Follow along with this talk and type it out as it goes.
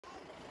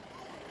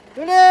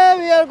Today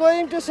we are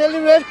going to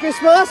celebrate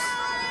Christmas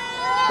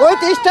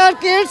with Star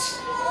Kids.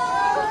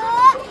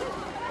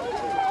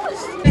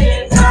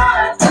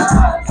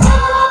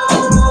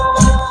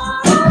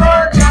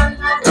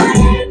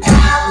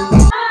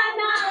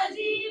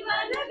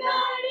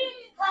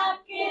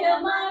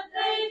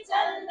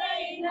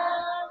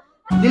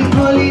 दिल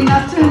खोली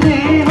नाचने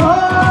हो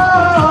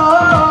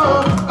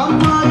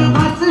कमर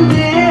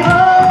नाचने हो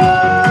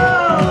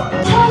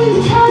छन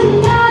छन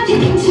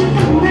नाचिन्छ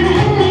कमर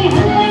हल्लै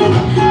हल्लै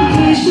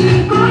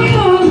यीशुको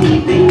यो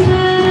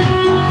गीतमा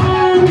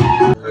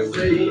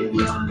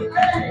कसैमा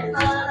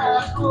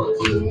ताराको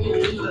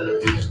झुमिल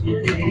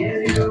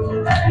तेरो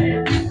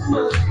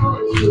क्रिसमसको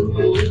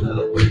झुमिल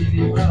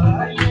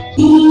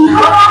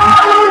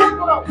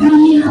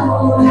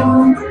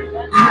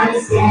I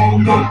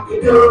stand at the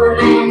door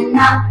and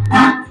knock,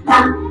 knock,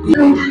 knock.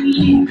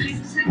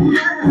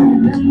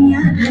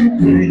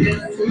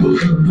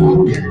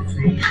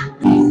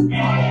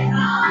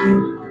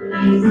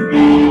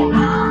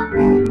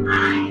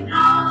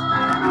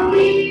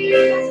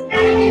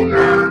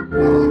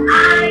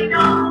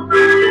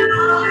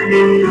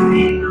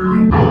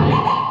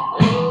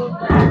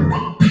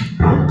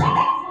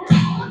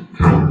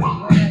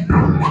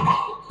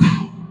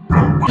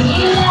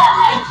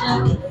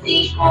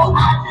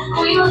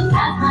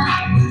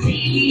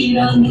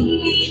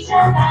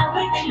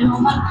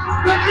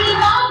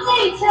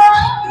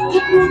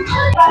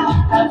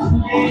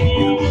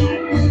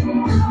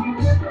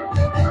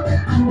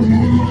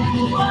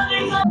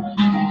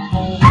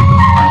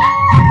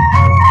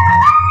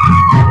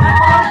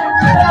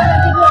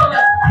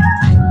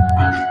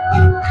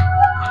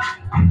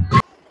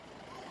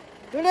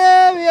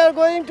 Today we are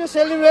going to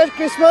celebrate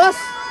Christmas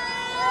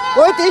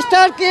with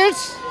Star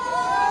Kids.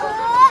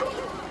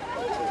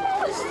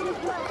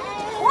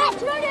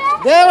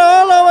 They are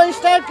all our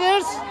Star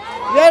Kids.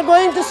 We are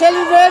going to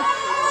celebrate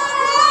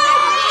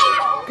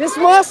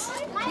Christmas.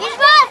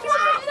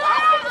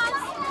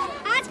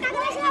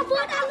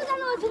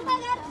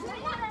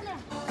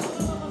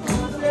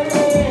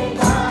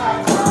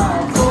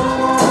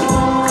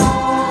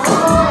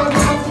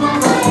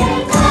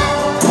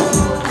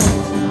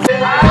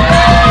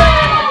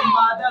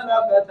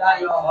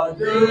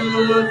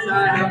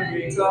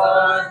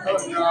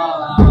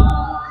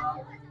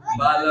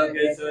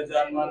 बालकेशो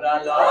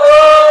जन्मदाला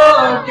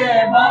के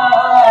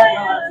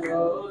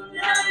bio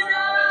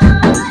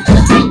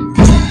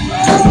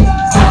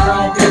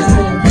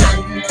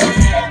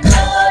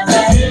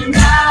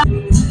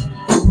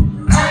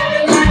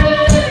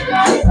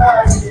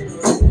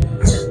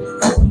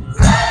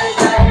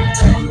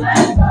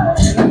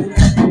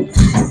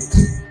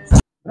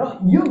र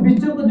यो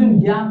बिचको जुन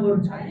ग्यापहरु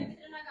छ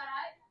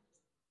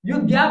यो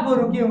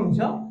ग्यापहरु के हुन्छ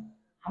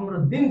हाम्रो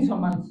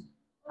दिनसम्म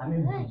हामी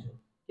बुझ्छौं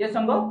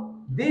केसँग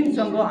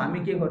दिनसँग हामी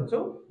के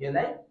गर्छौं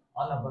यसलाई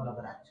अलग अलग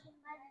राख्छौं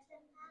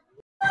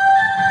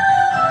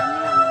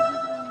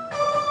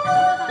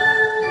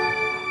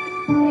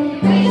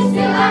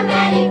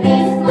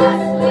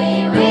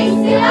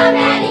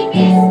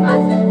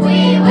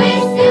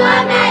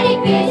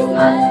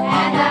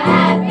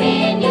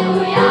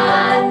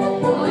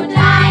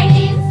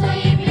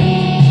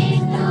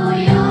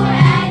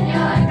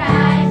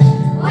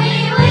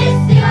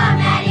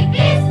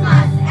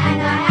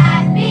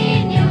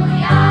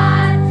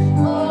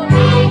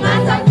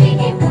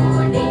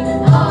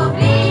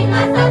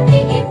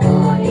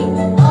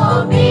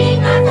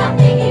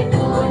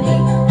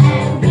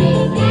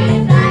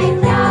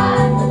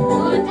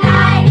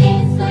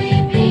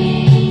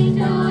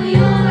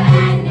You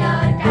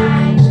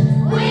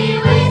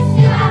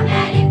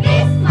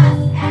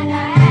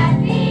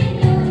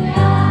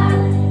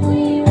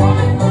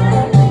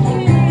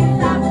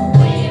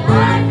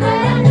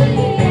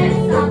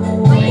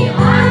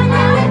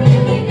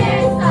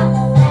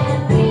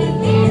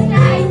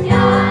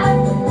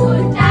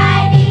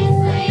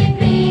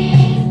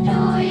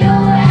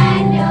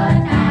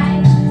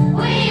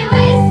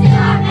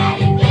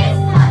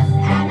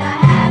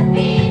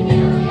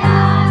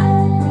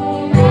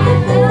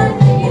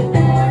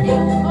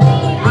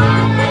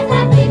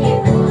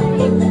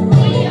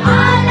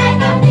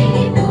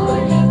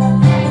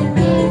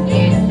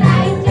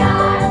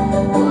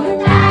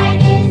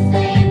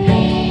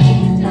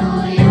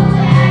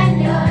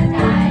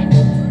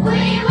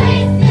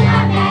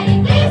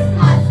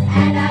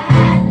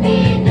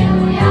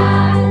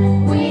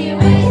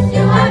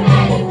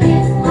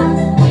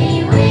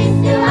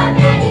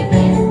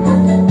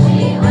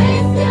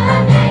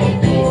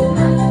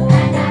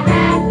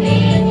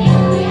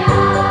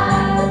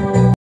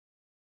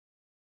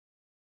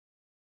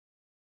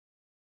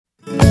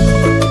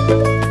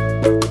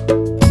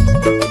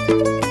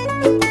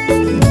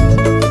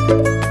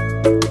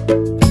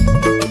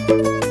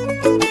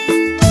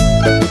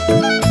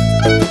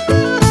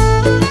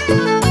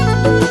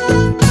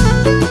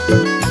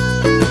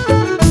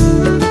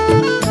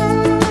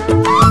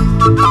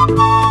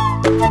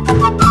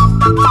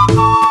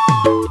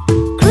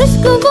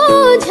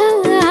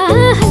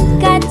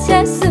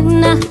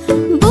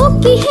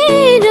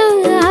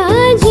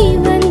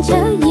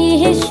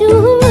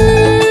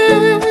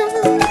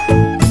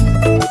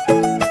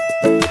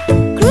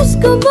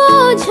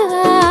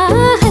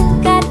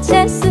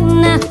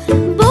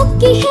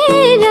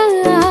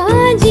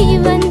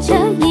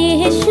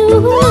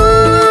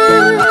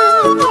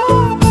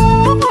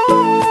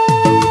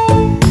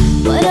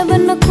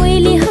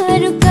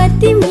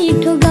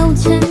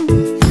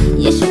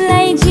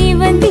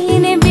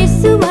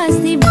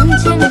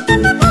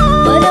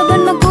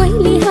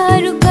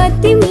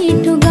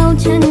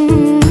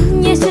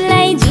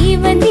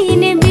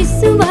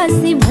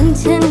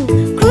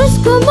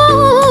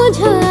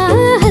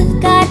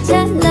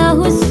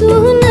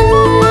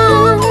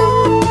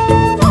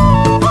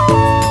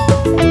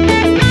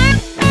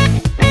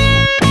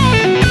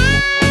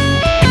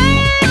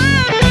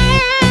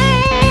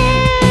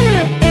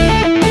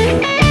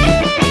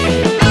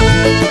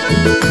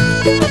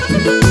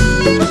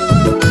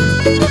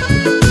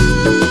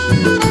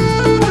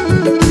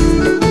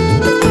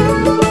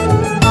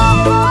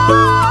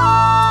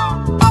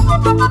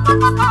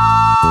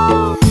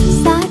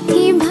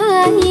साथी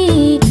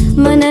भाइ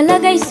मन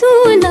लगाई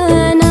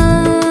सुनना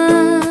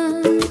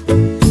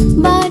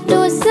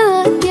बाटो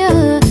सत्य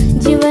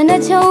जीवन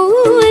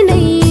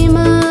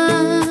छौनैमा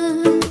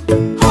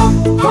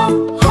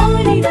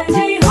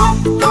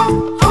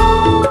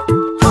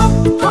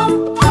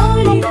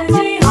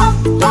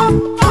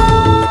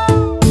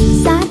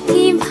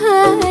साथी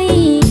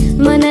भाइ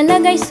मन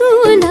लगाई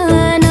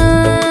सुनना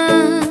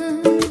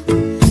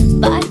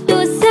बाटो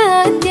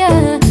सत्य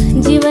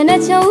जीवन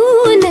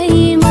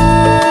छौनैमा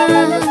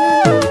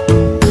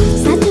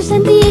साँचो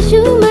शान्ति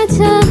येशूमा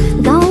छ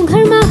गाउँ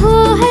घरमा हो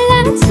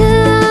हल्ला छ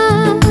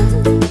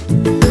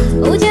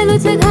उज्यालो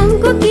छ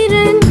घामको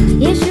किरण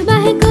येशू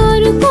बाहेक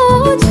अरू को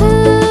छ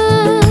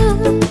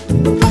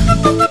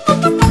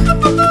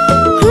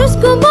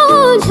क्रुसको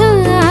बोझ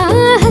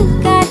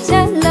हल्का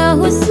छ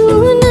लहु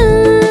सुन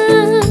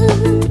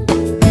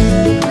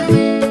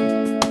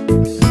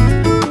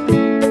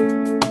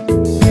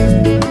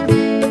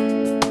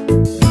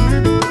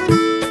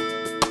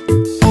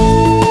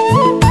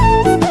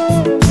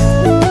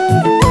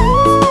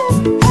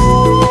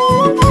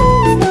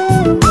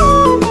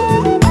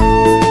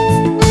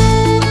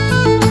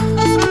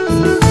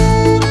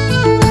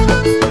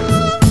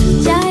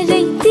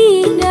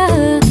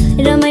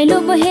चारैतिर रमाइलो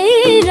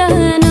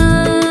बहेरन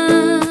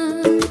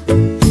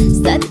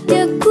सत्य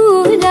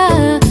कुरा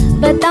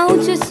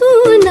बताउँछु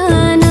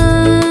सुनन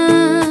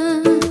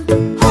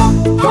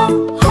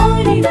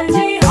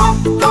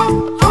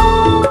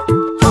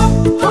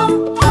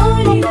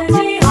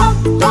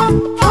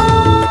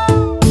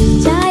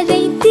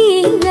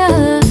चारैतिर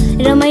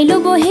रमाइलो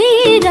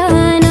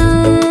बहेरन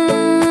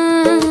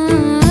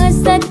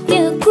सत्य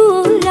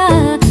कुरा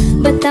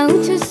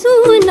बताउँछु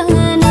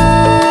सुनन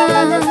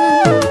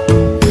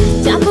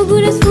चाको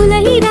गुरस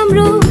फुलै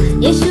राम्रो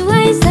येशू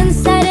आए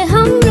संसार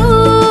हाम्रो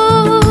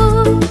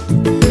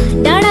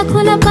डाँडा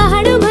खोला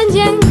पहाड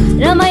भन्ज्याङ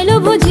रमाइलो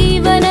भो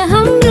जीवन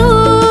हाम्रो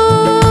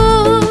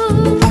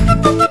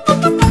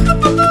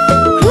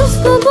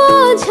क्रुसको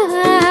बोझ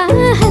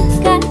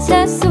हल्का छ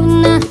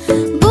सुन्न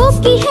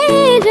बोकी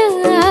हेर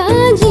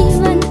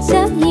जीवन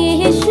छ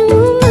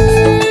येशूमा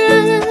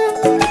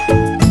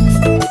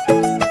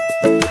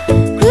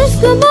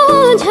क्रुसको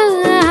बोझ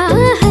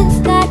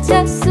हल्का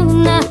छ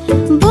सुन्न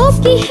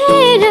बोकी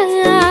हेर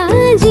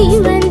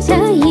जीवन छ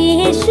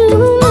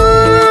येशूमा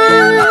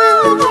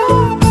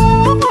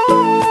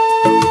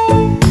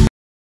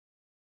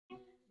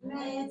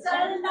मैं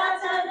चलता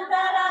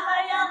चलता रहा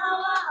यहाँ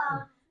वहाँ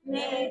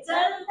मैं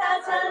चलता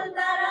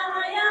चलता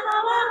रहा यहाँ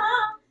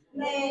वहाँ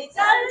मैं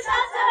चलता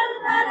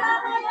चलता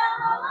रहा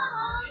यहाँ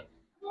वहाँ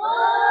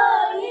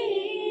कोई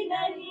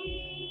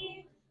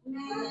नहीं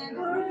मैं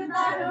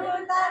ढूंढता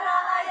ढूंढता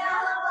रहा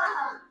यहाँ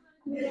वहाँ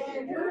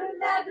मैं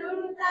ढूंढता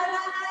ढूंढता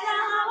रहा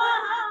यहाँ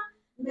वहाँ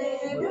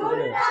मैं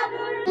ढूंढता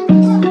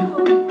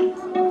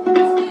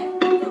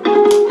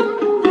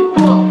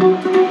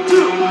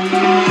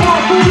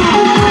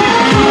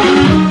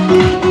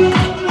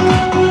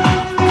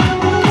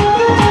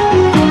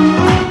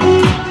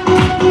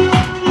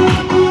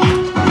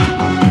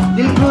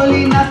दिल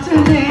खोली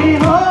नाच्ने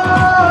हो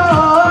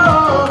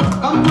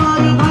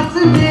कम्मर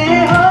भाँच्ने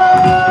हो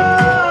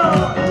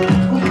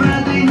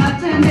उफ्रदै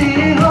नाच्ने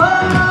हो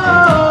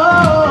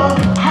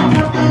आज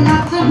त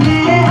नाच्ने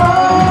हो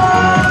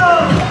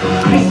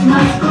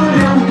क्रिसमसको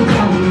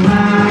रमझममा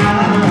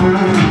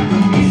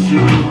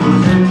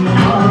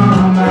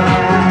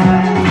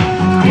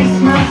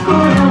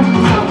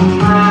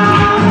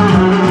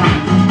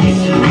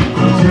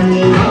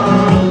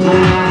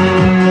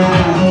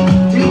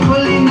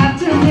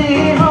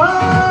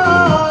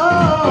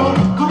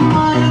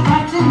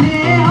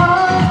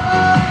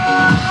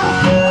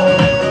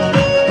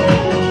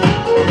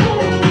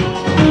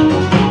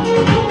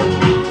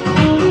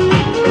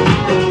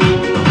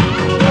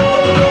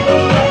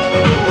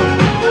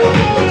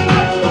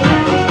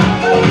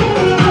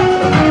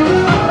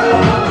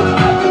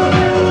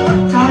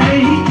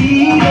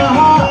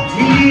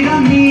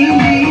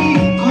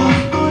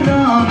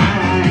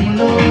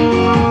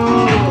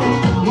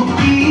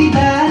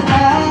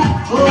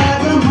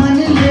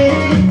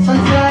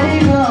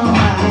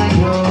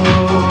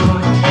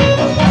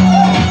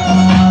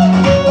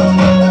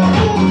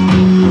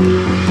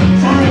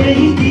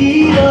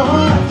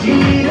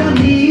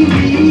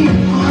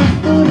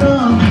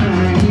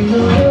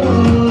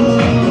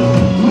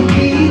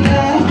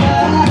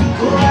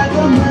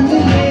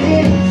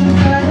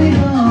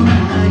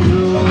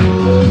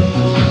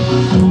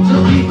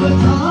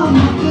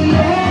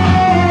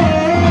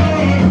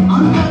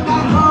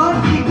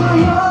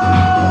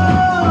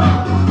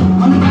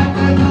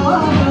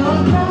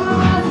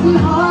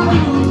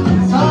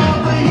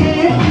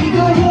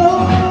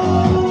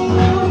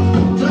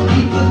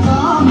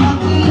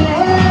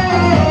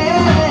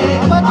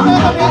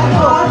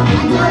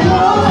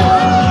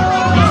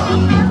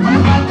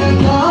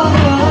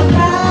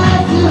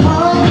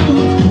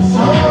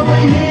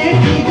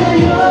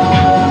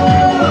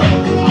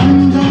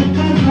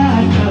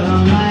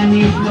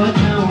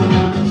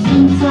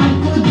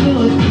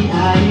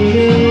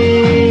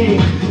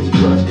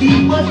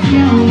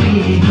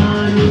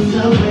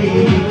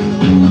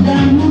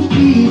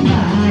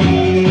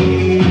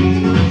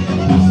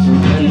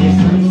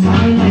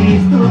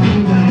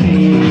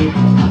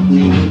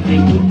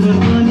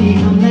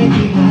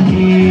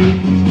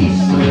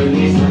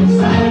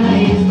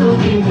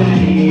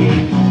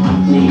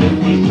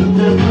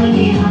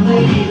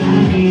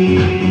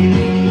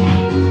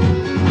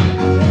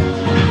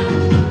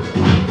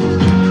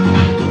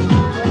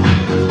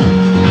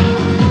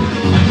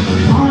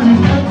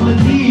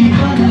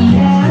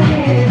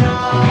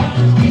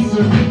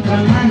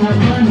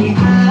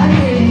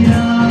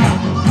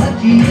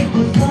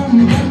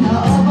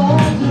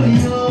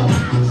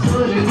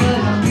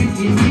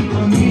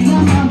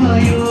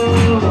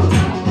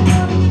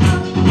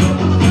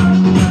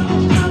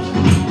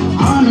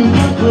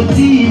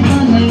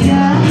जीवन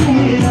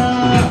ल्याएर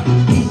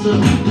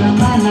विश्वभित्र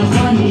मानव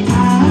पनि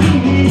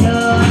आएर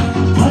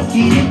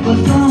फर्किएको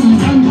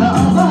सम्बन्ध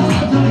अब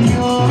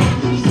जोड्यो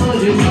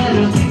स्वर्ग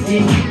र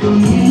पृथ्वीको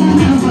मिलन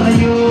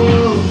भयो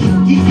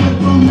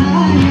ईश्वरको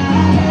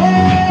मायाले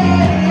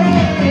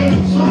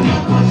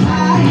स्वर्गको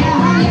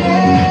छायाले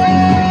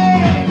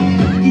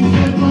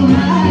ईश्वरको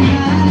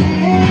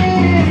मायाले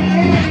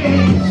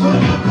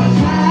स्वर्गको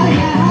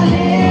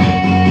छायाले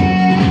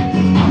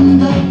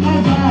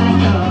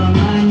अन्धकारबाट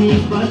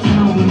मानिस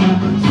बचाउन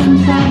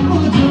संसारको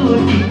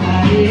ज्योति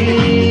पाए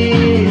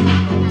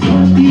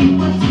ज्योति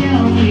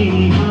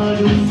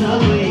पछ्याउनेहरू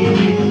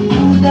सबैले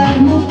उदार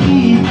मुक्ति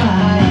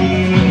पाए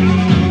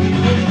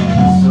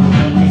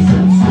ईश्वरले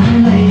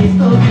संसारलाई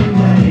यस्तो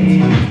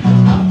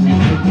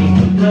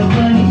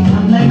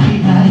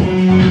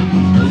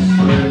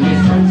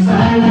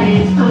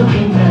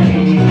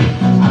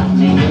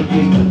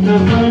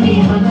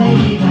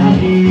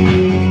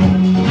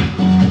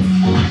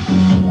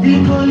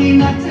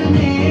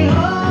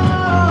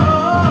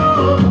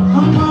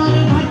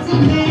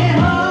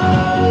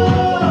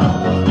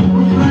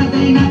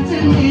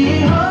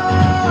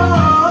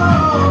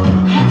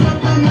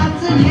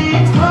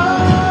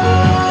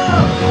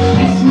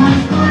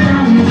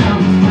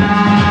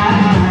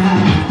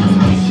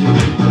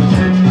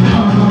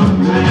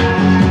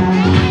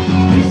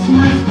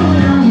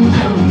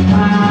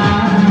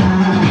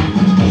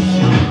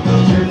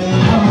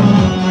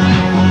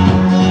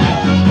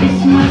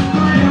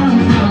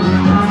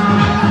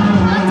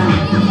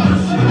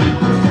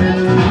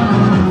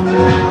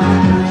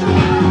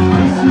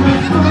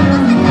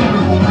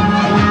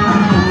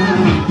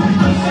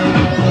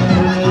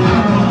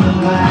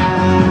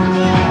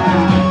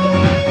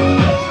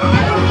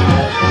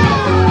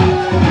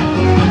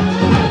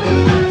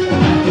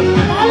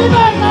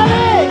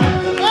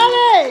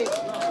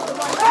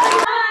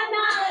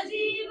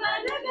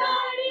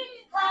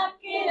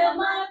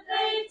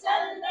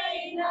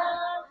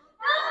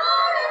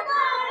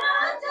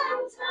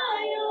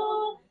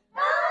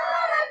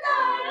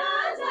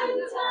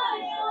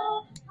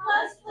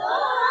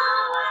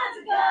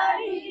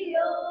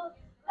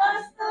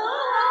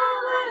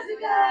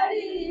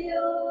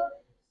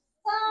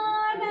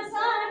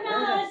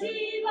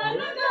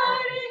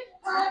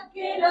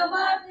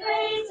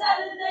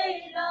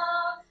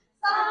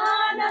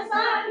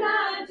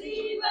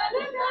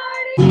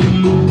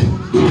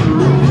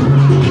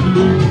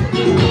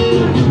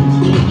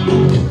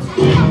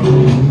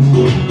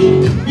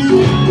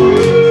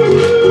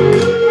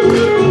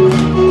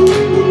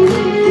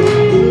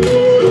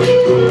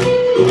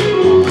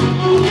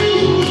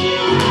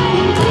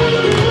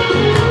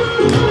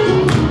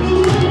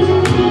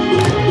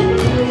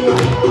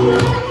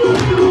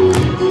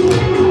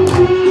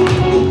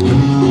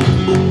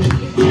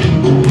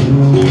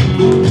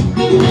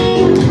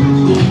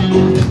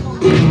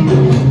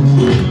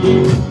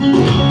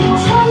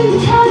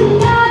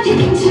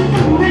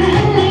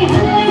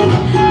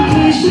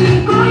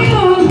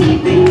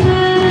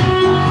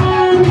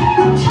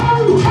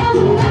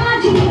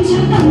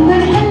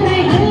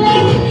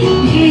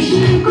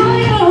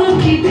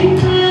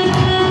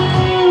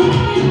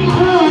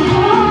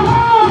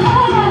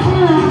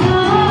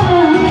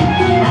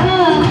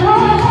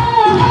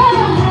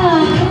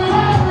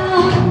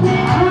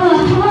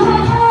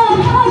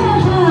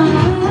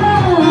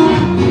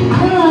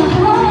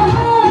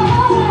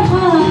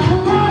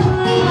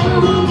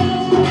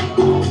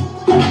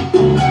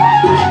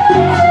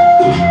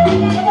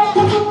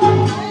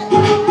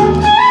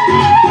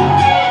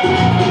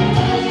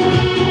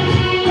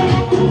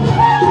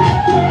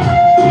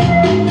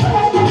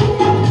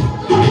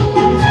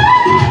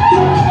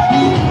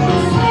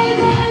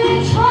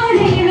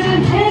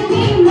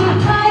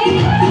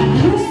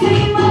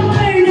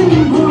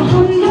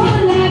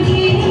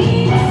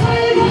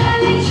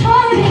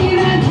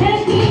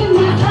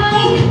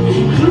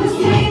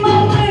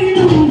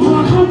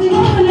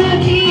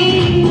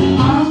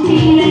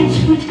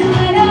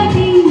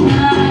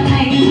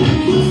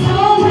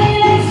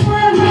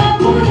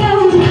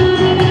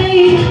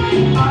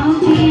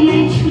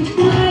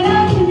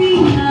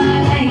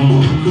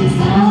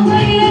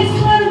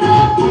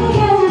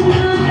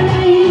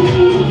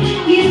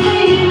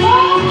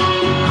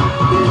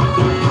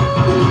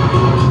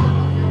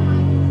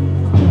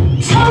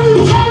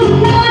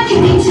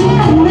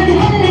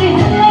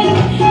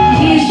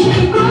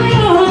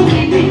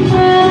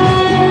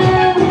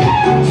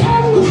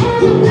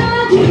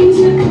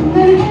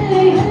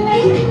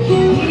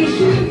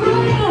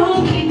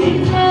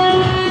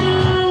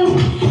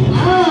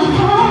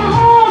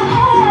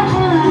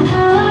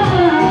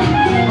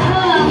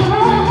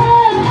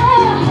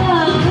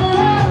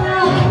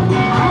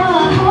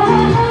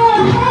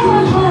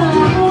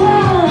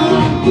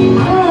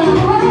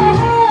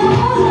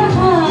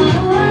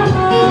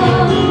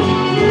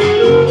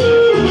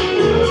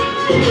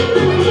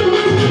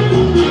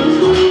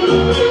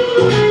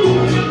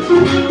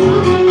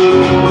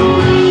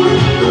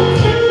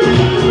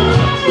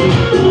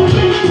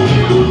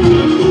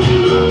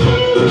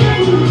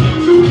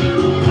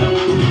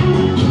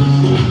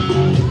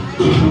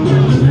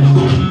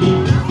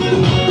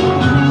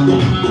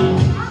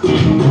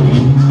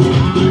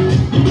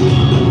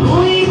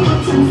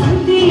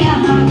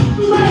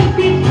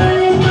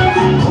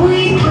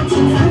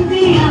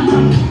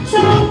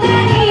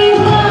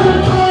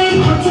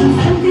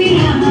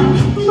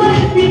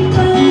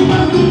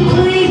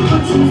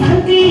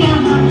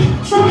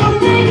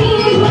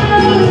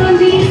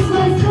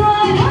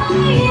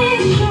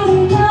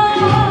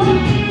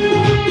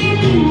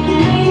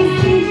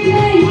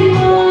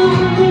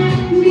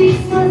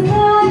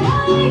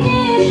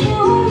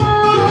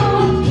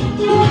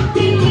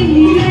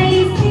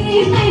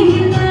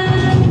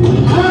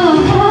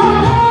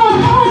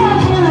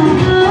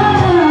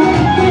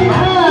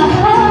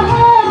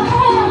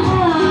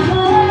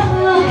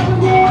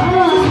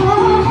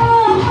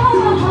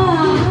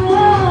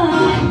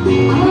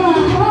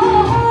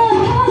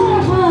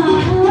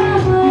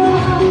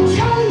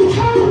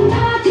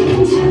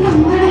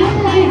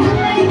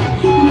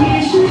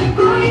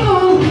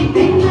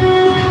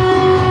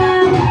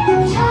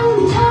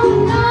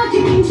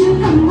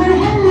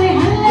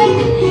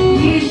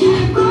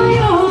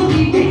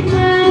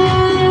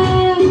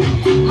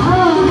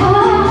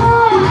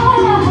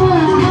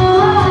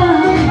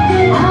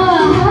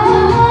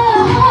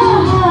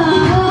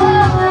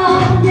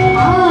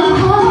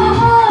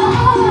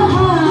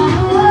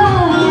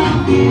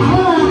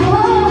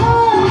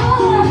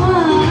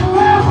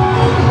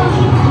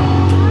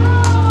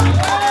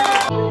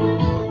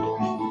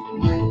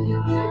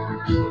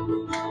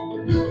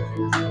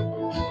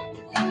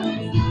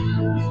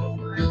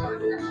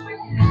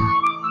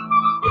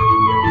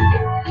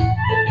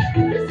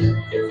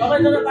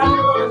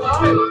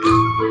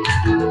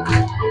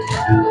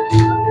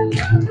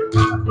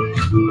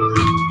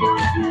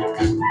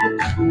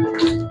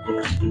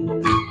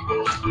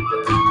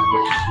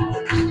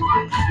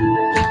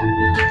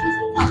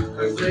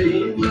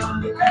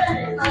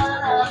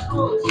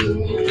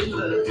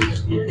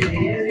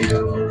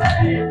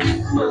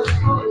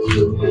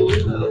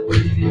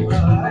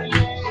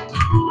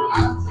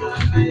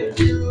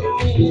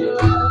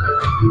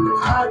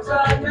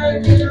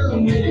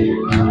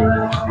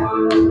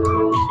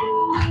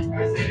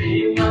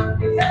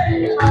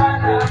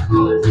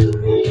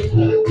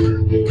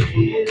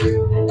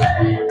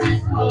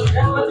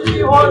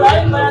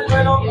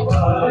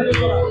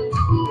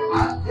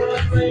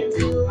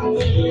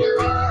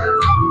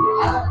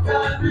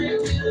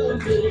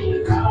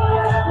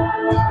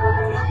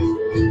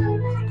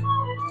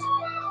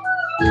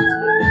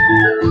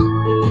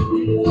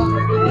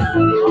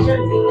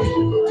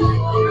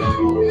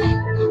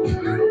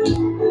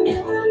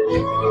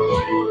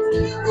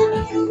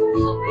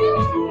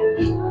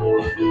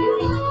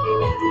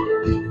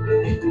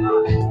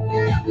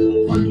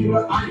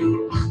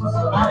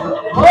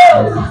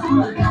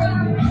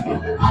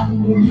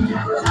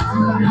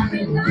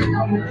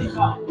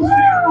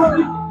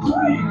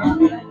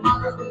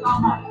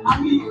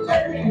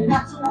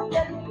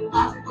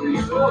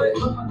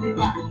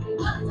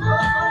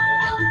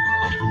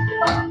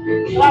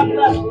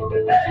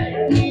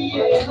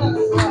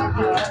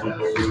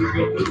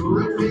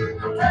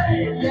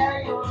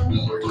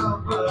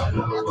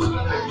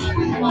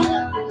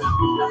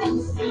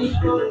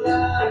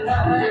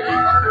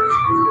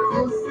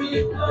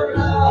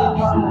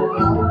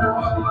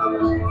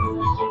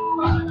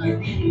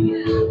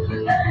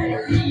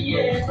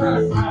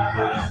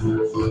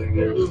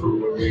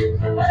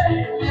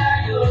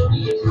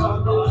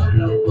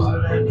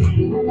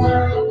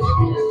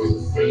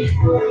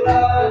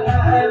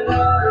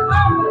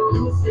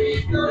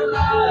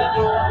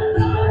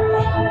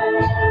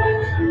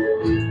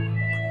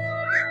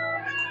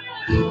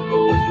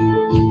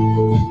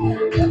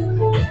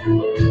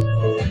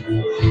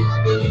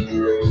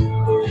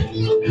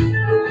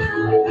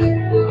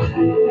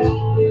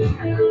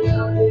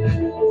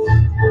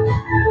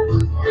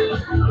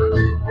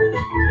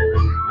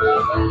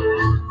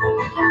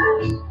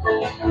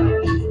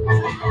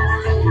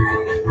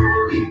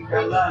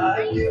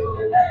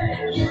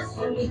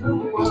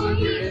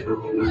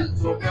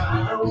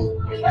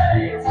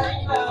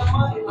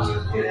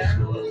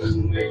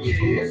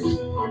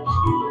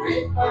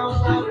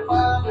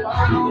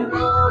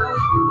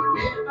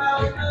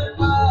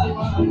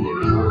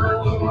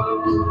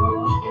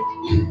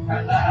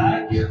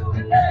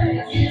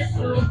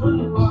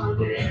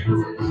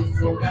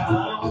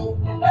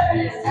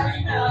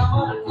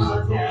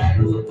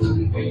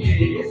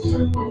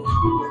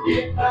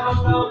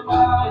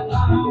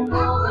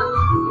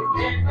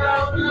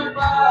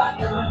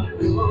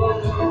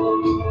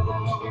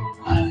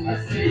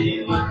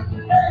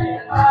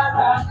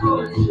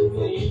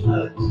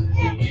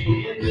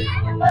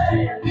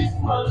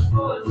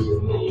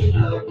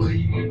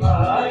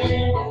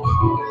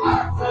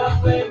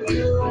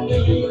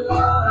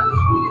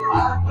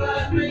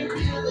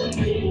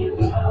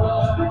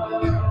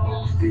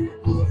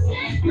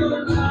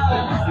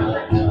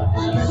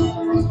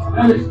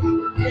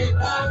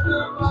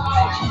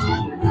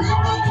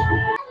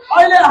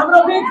अहिले हाम्रो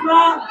बीचमा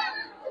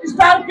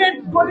स्टारकिड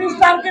डोटी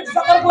स्टारकिड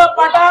सकर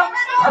क्लबबाट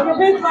हाम्रो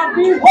बीचमा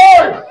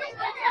बिहोल्ड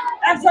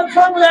एक्सन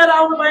सङ लिएर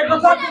आउनु भएको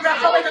छ। कृपया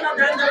सबैजना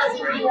ध्यान दिएर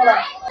सुन्नु होला।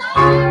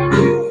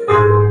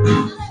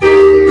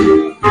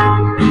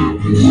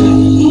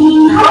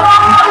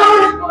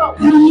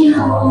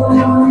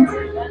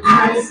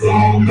 I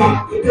stand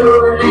at the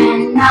door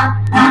and knock,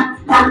 knock,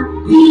 knock.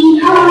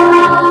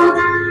 Behold,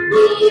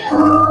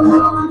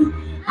 behold.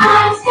 I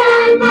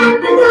stand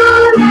at the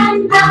door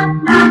and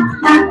knock,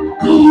 knock, knock.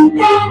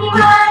 If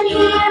anyone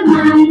hear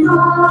my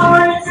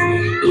voice,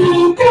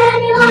 if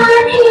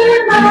anyone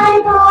hear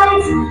my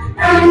voice,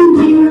 and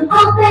will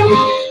open,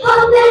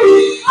 open,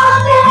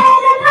 open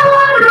the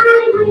door, I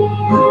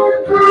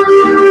will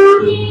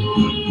come in.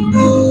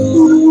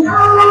 Behold,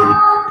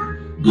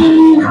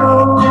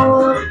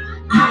 behold.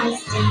 I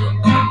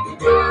stand at the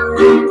door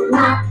and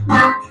knock,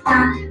 knock,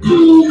 knock.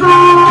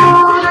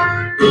 Behold,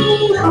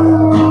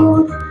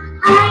 behold.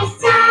 I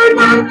stand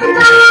at the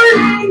door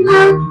and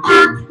knock,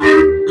 knock,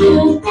 knock.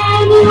 If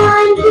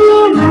anyone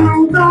hear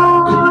my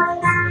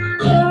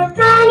voice, if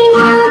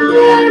anyone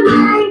hear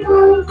my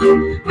voice,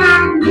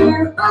 and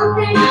will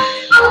open,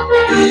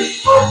 open,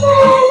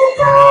 open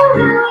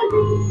the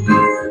door, I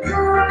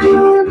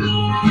will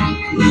come in.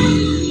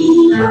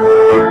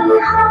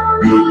 Behold,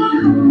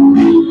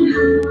 behold.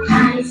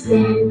 I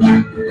stand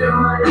at the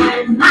door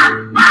and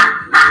knock, knock,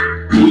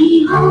 knock.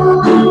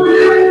 Behold,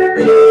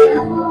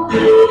 behold.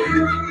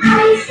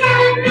 I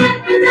stand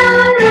at the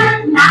door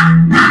and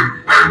knock, knock,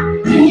 knock.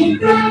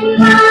 If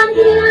anyone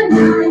hear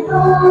my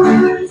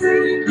voice,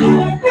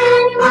 if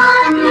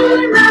anyone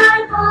hear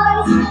my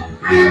voice,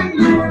 and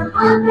will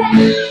open,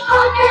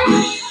 open,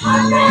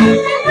 open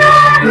the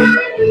door,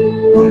 I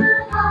will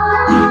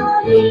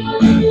come in.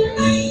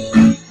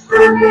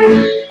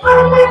 Open,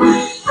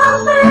 open,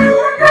 open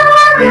the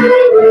door,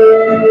 I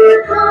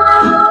will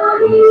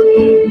come in.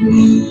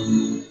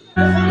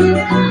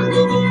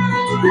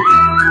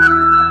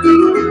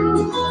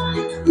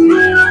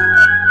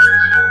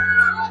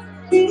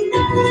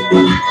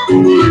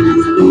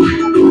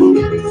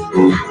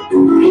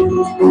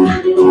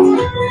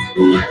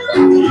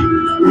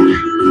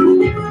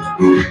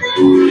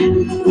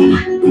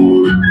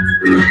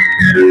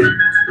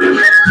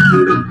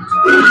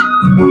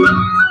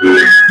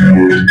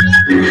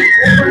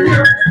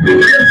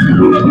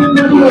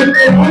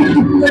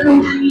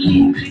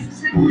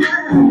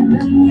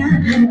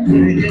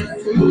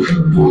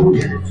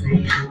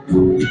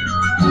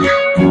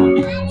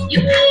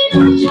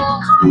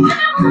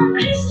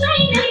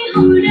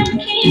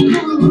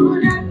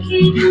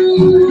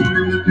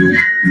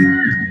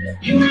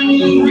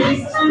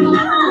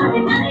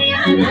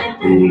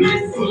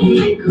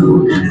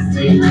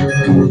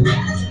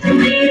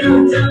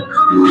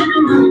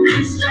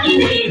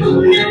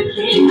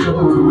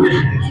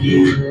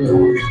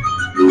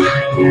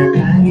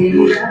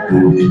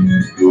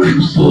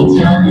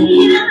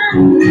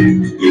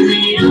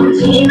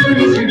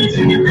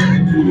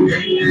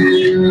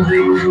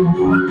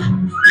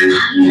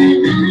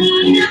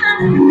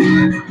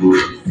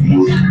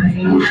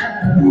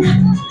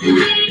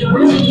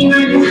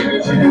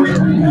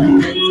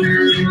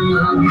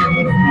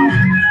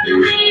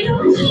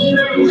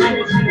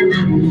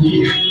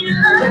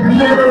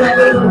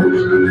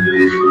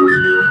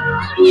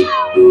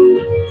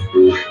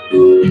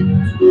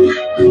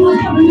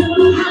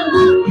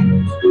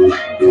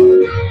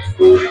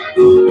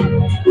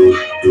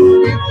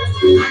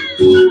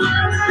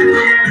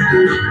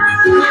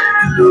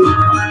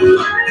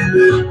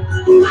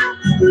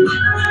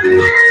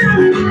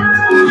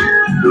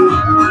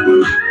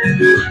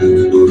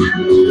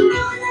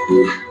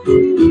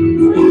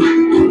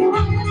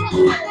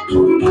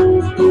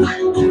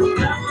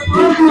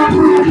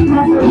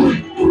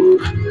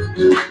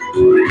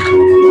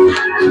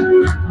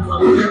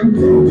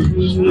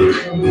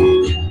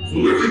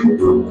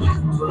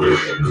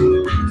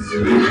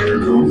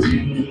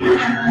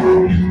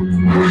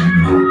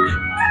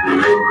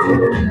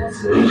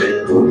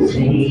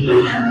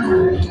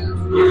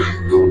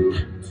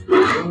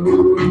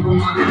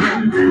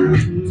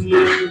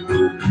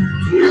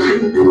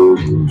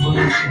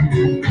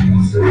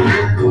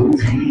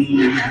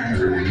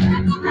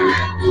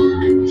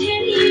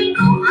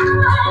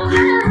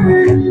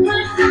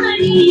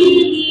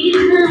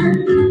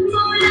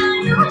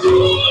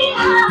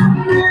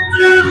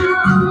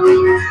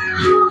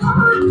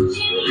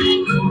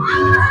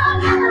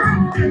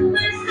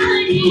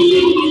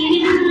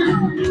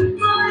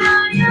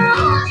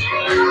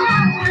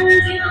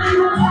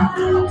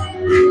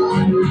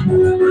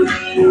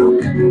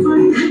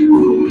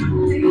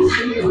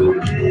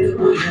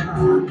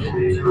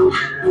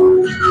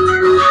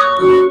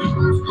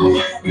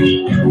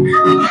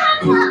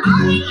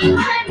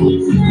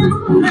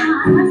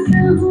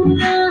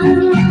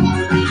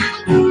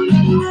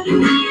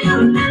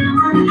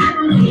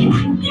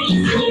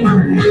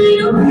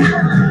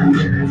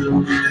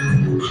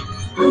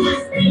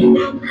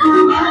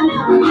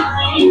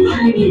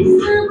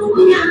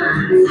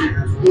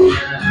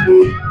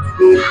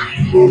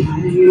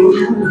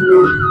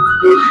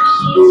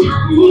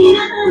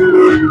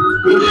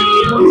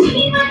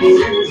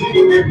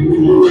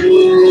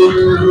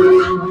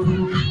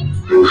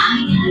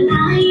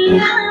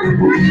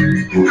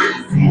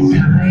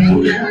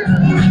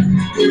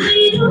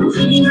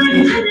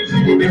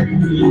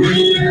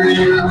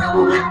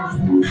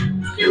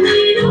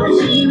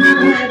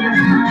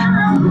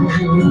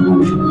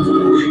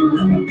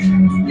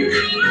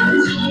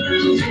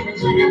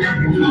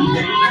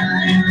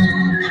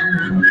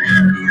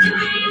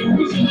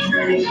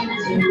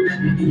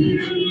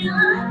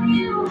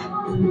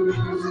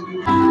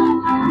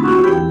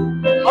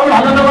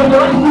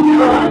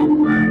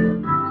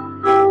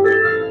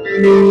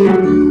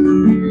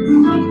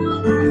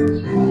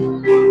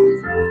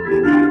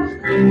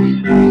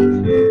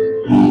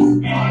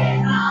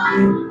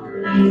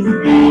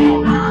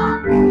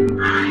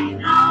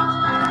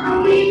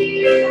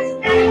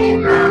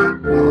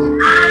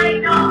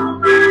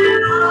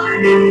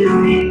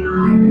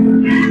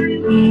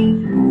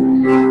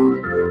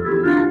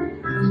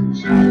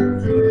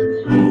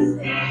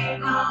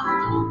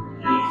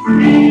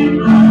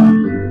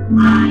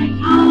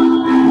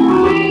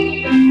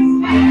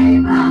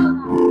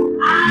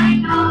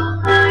 I know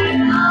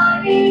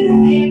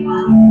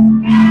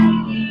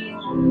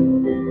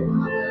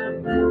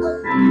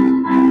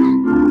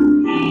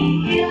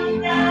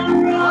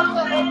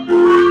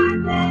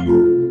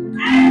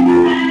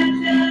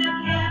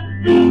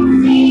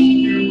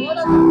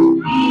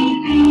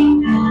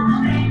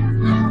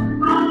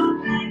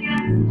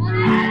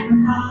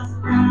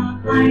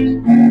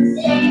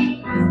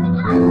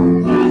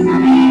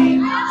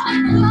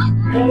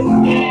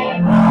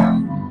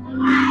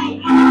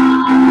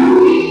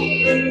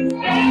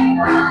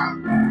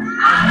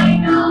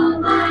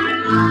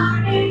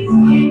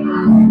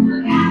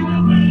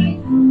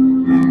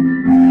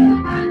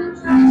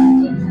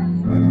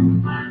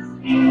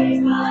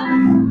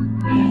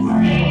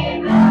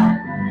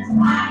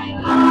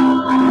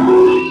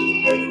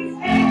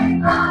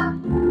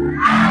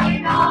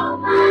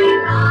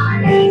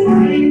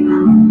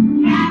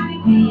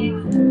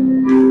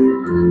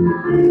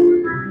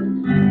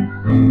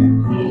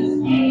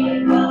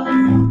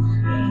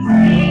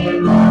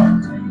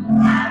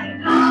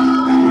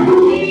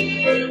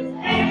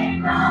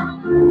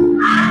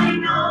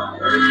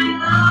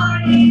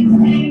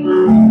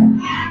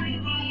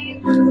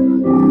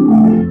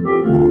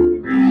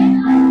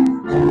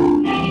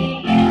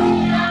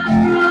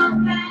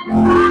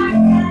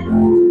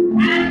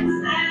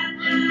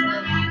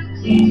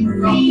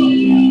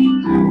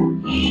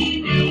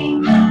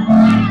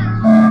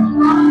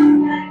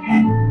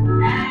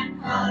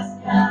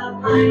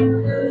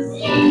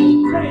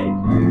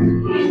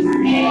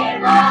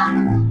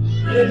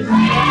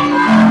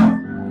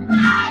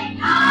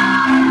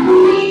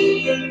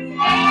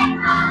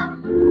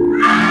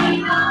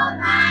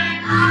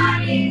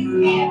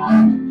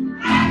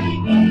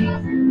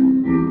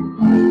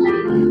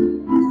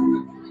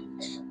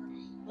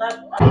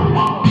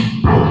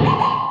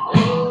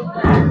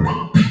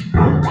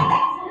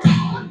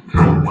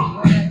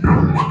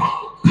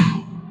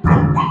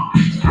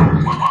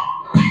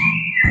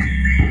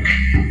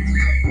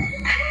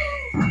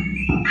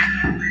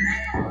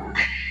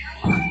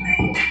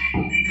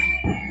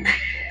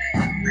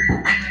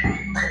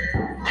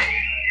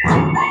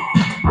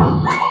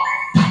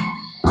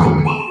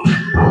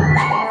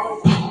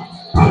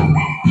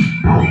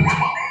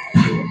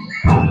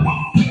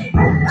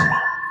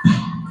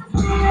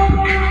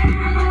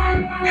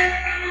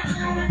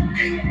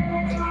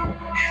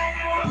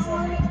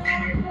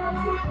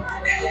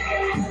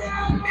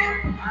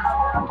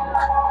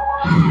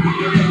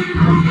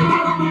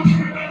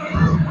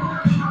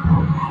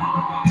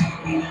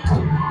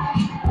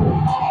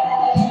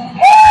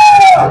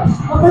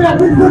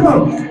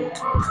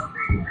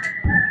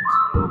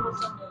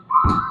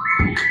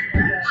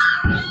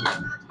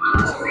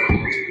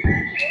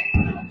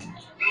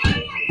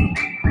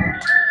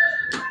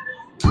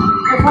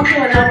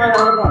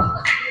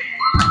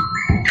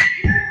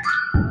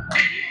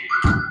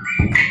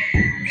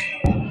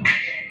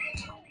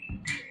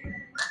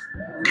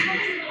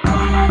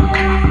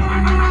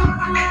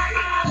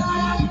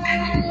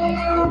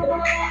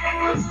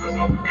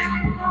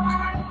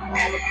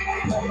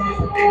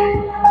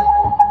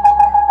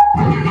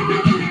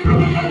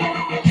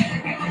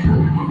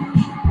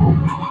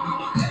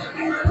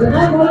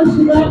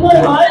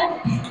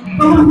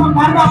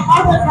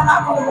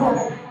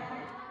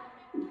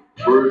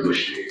Bird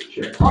machine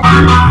check.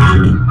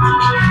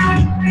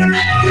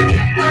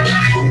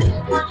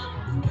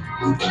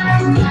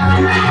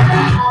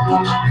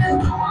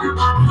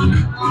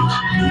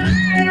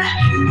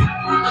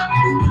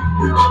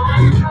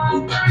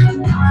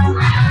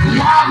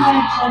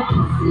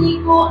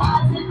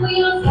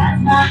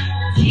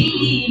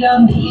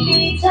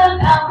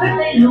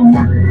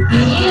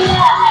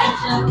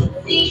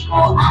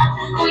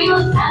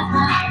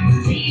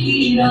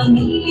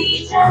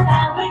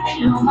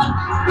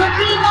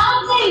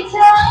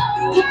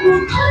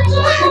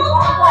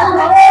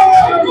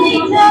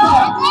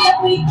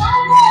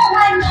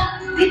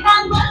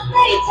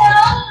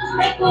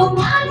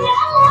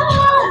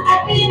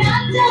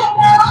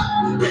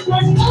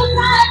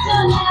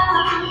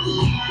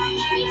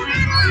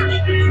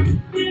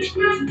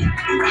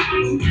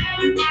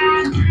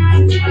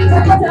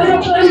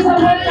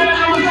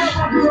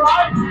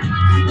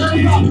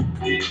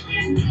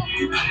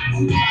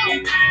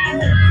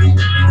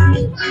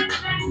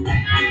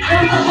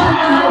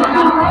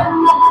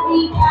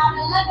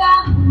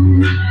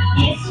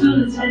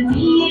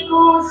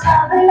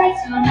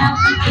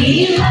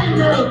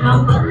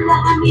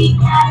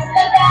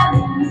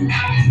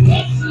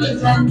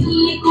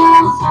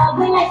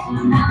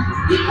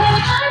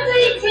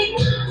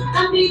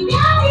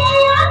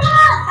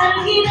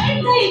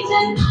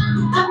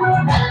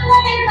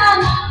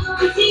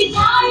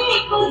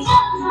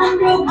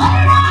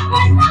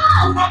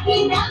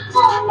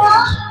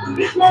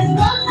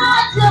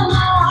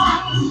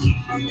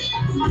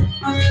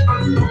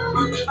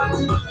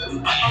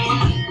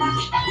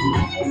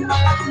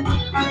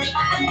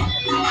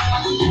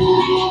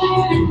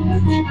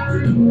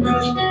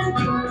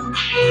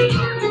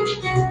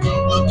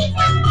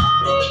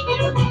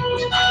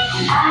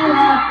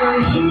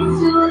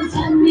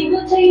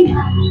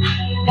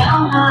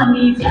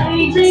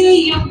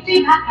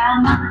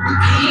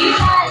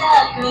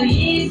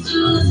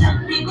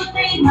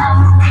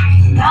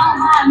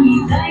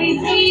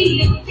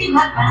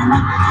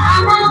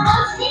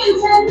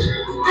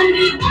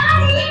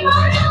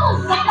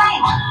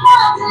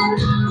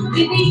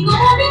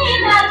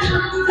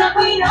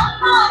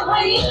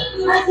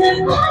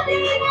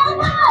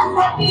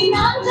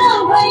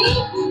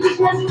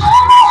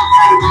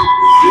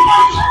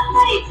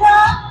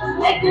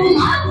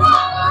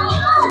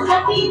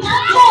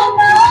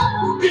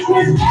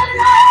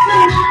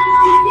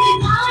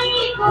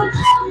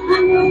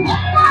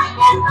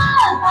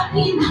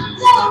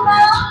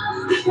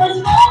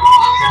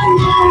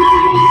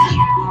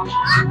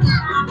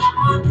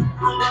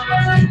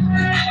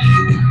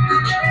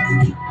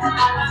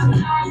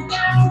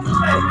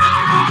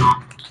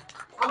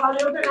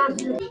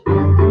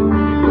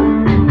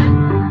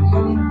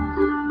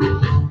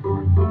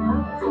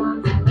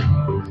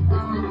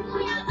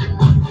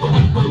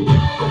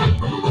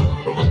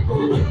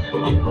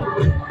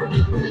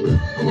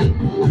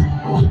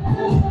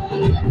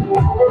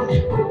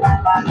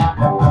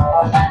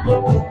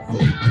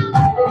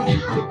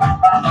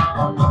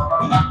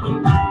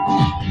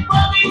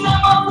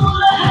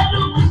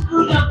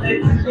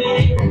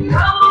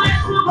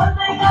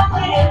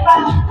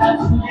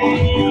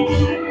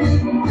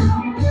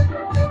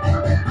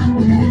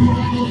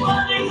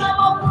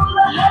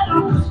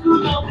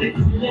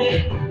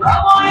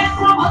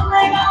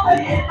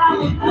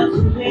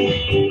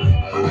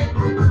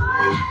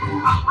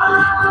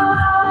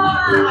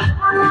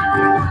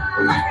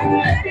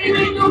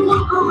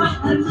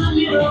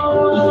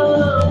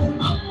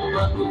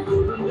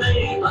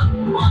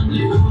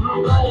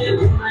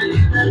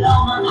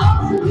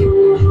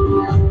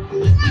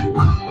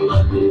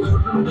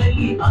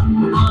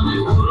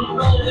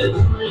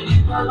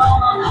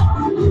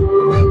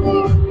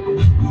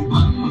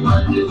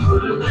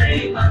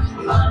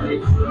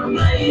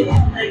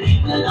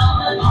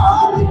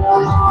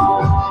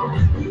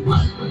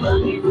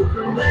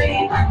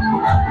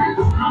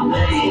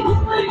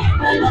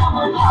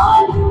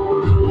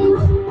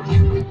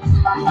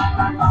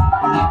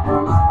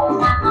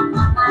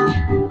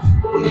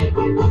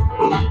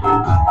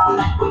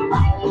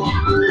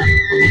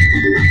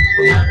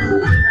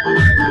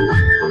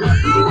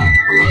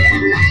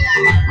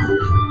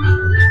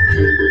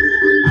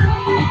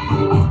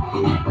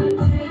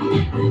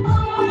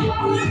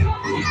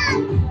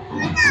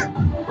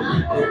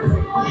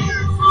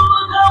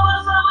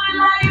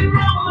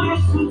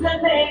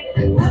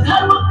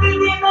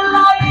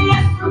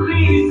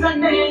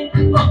 Sunday.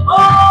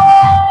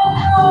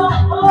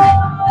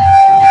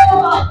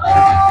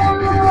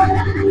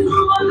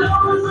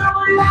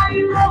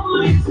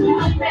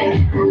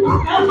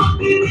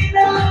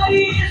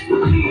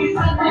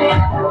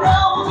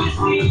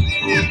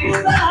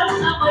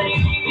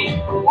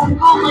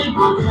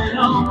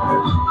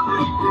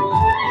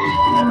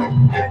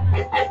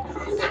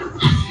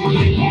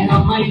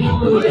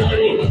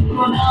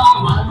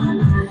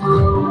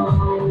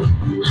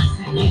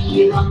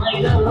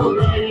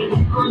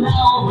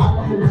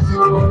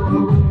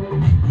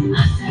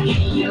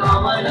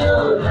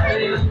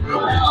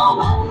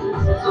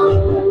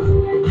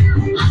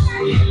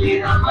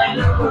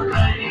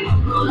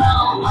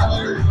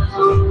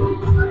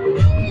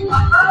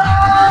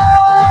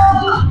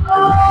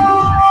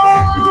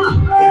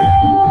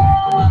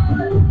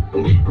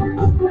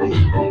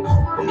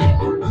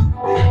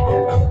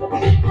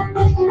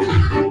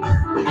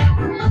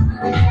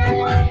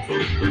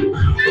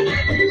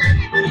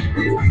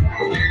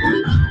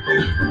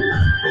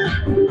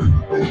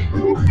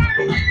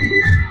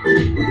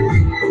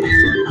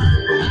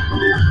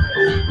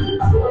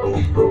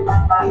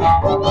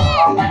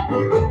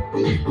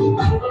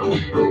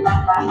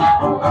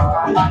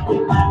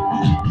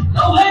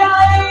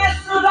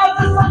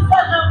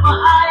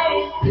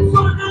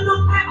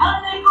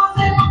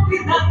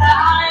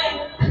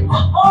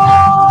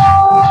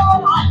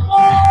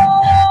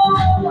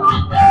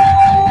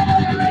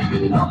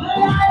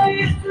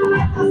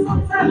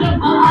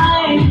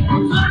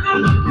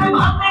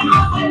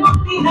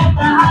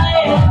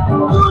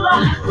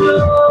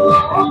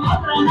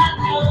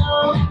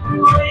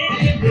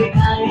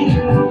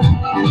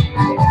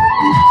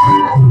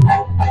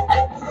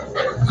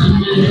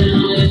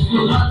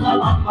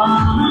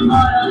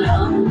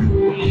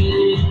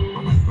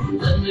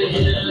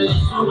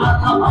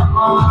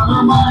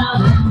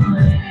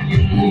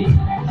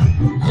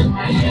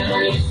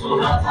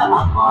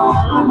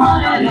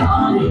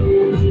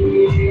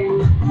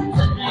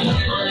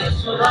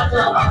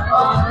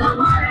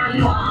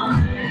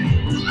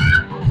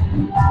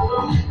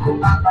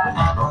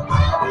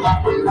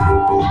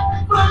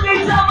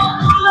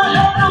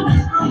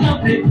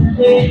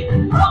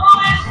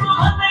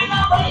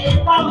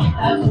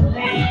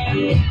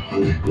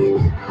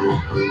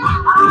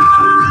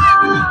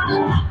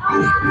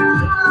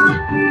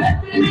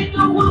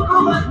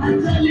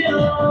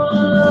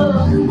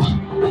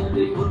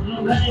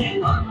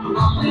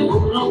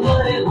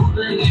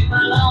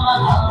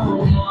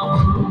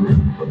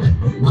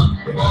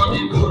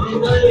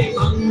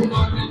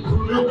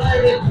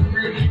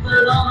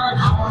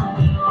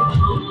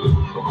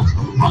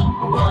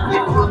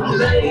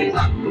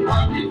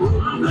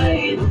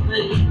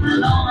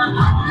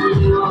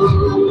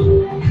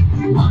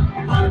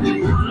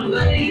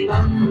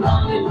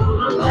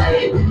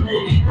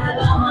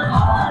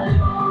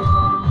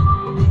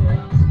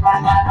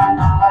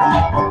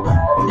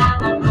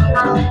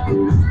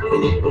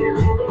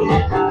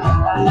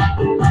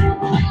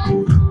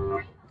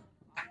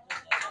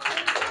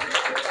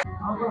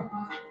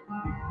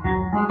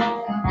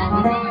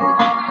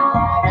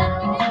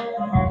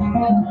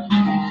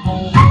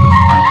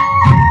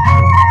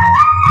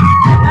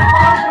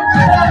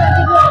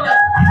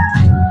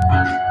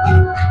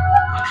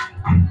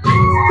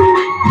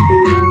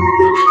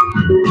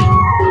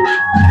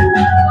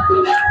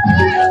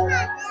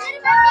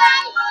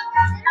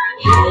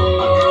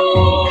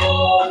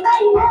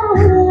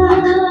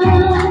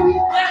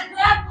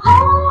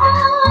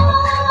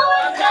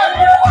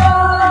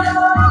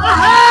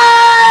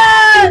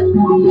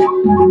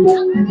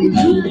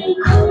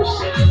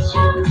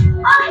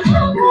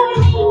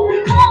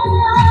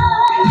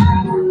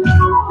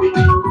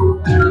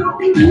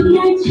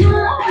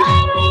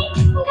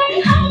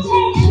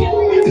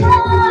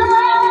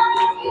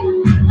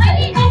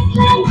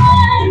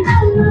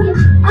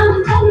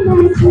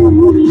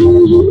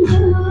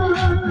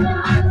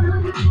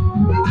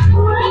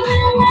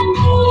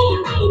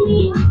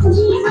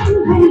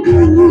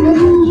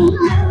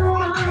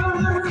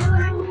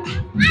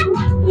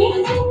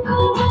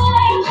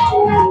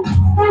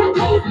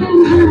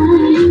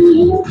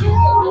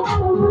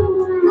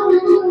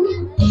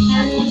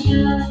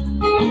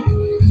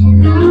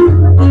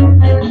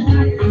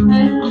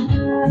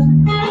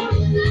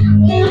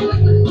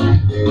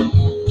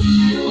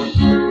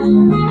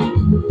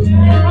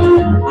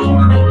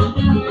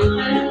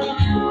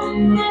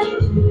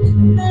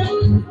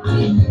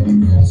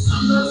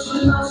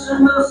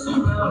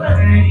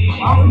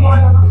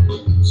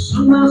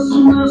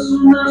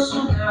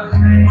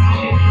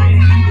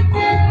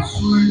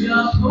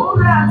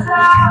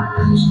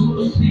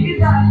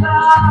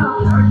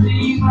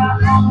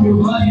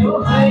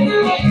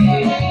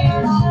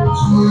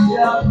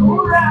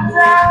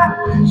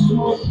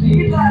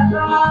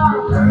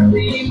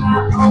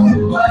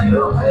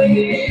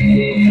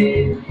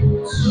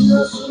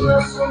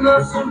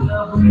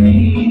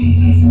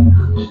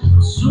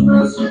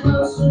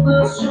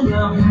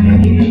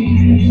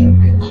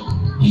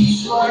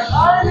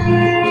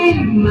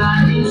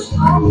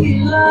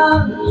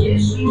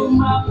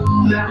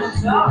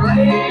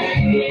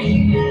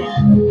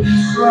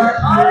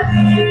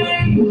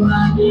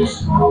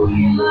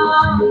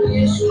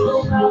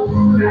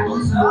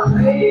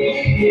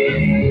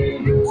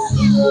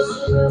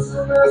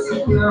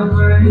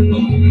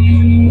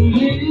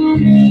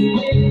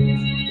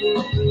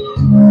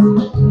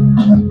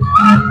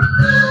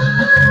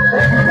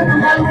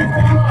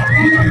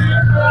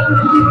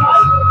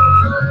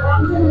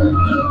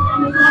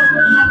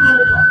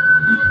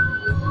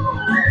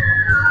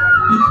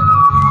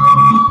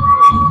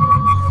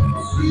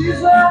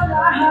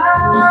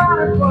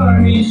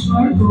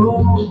 परमेश्वरको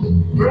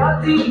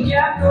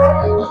प्रतिज्ञाको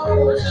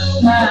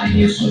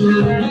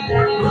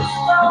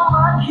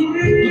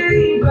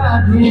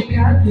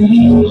बाँधेका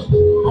थिए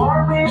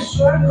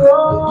परमेश्वरको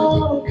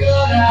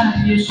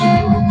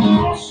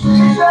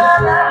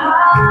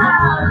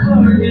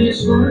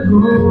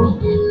परमेश्वरको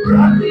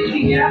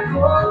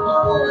प्रतिज्ञाको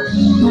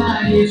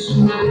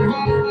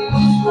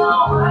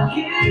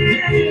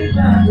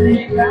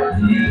बाँधेका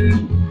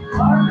थिए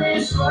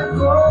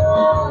परमेश्वरको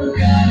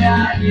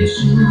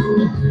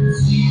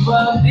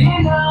जीवन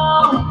दिन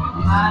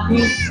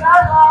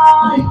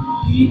मानिसलाई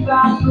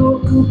पिताको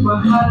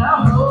उपहार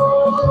हो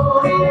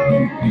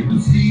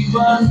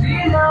जीवन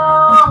दिन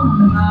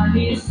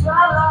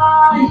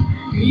मानिसलाई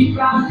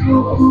पिताको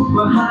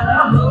उपहार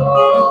हो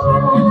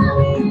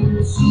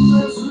सुन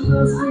सुन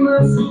सुन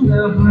सुन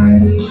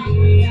भाइ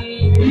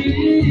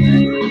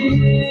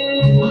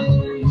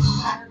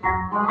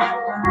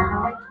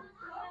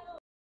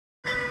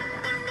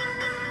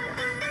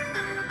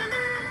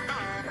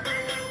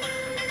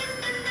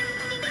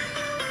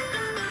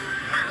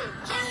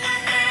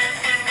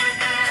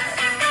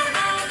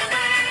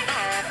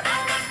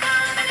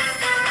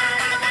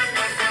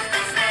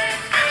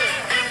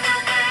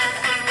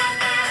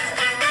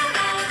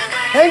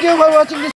Thank you for watching this